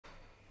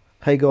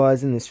Hey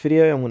guys, in this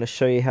video I'm going to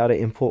show you how to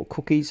import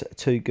cookies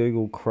to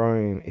Google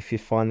Chrome. If you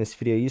find this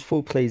video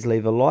useful, please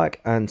leave a like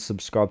and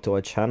subscribe to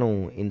our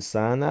channel. In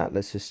saying that,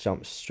 let's just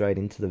jump straight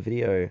into the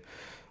video.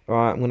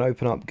 Alright, I'm going to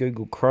open up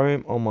Google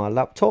Chrome on my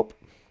laptop.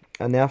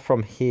 And now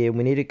from here,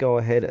 we need to go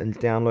ahead and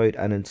download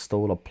and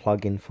install a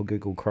plugin for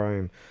Google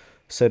Chrome.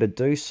 So to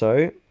do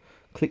so,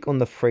 click on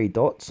the three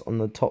dots on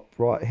the top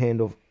right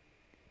hand of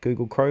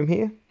Google Chrome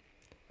here.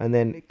 And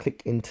then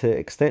click into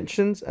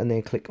extensions and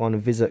then click on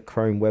visit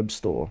Chrome Web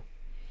Store.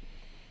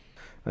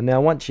 And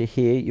now once you're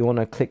here, you want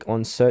to click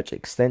on search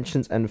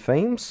extensions and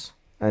themes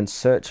and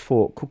search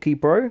for Cookie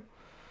Bro.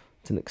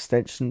 It's an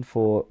extension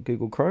for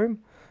Google Chrome.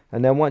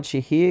 And then once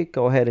you're here,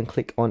 go ahead and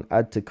click on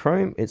add to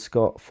Chrome. It's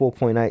got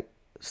 4.8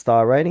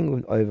 star rating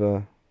with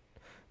over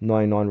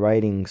 99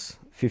 ratings,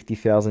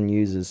 50,000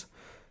 users.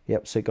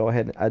 Yep, so go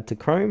ahead and add to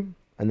Chrome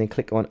and then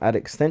click on add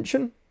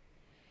extension.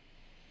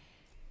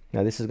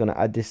 Now this is going to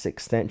add this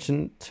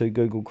extension to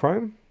Google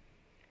Chrome.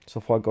 So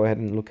if I go ahead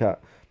and look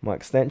at my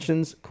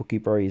extensions, Cookie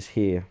Bro is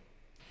here.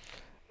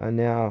 And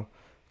now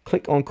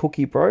click on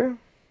Cookie Bro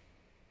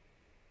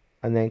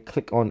and then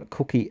click on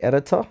Cookie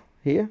Editor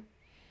here.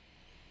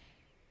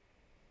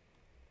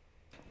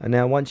 And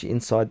now once you're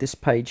inside this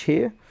page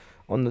here,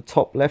 on the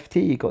top left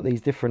here, you've got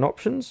these different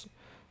options.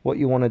 What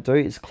you want to do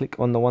is click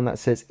on the one that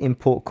says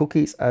import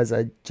cookies as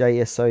a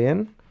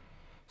JSON.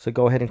 So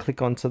go ahead and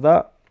click onto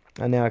that.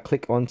 And now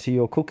click onto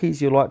your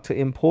cookies you like to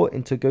import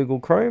into Google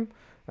Chrome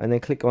and then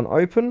click on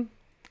open.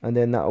 And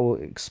then that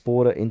will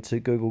export it into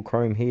Google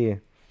Chrome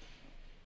here.